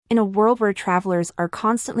In a world where travelers are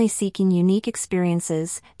constantly seeking unique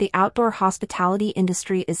experiences, the outdoor hospitality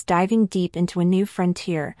industry is diving deep into a new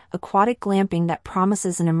frontier, aquatic glamping that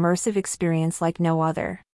promises an immersive experience like no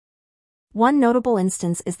other. One notable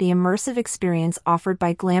instance is the immersive experience offered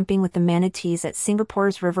by Glamping with the Manatees at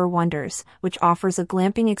Singapore's River Wonders, which offers a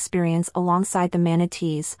glamping experience alongside the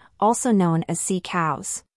manatees, also known as sea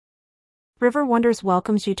cows. River Wonders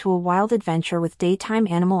welcomes you to a wild adventure with daytime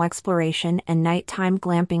animal exploration and nighttime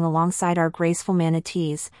glamping alongside our graceful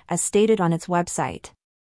manatees, as stated on its website.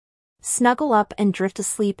 Snuggle up and drift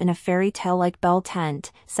asleep in a fairy tale-like bell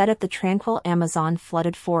tent, set at the tranquil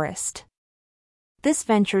Amazon-flooded forest. This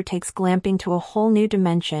venture takes glamping to a whole new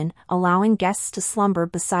dimension, allowing guests to slumber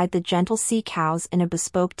beside the gentle sea cows in a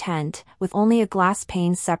bespoke tent, with only a glass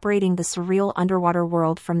pane separating the surreal underwater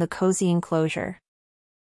world from the cozy enclosure.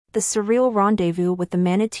 The surreal rendezvous with the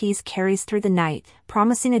manatees carries through the night,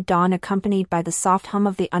 promising a dawn accompanied by the soft hum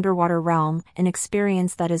of the underwater realm, an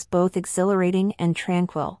experience that is both exhilarating and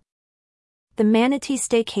tranquil. The manatee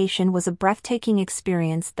staycation was a breathtaking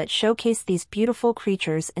experience that showcased these beautiful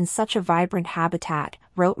creatures in such a vibrant habitat,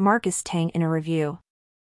 wrote Marcus Tang in a review.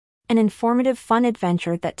 An informative fun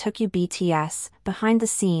adventure that took you behind the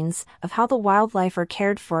scenes of how the wildlife are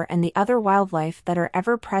cared for and the other wildlife that are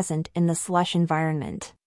ever present in this lush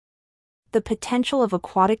environment. The potential of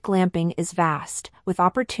aquatic glamping is vast, with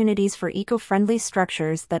opportunities for eco-friendly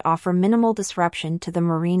structures that offer minimal disruption to the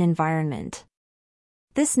marine environment.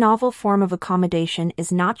 This novel form of accommodation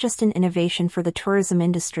is not just an innovation for the tourism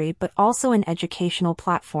industry but also an educational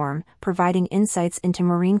platform, providing insights into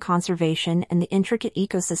marine conservation and the intricate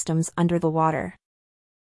ecosystems under the water.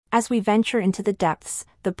 As we venture into the depths,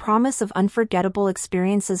 the promise of unforgettable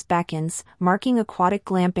experiences beckons, marking aquatic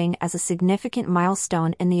glamping as a significant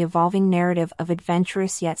milestone in the evolving narrative of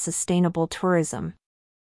adventurous yet sustainable tourism.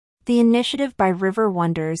 The initiative by River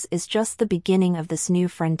Wonders is just the beginning of this new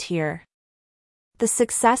frontier. The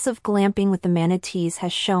success of Glamping with the Manatees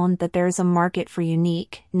has shown that there is a market for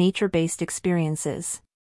unique, nature-based experiences.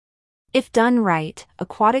 If done right,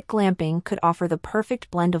 aquatic glamping could offer the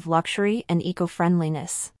perfect blend of luxury and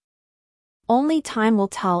eco-friendliness. Only time will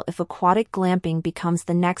tell if aquatic glamping becomes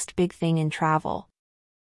the next big thing in travel.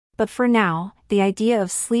 But for now, the idea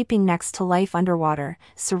of sleeping next to life underwater,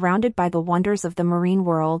 surrounded by the wonders of the marine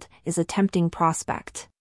world, is a tempting prospect.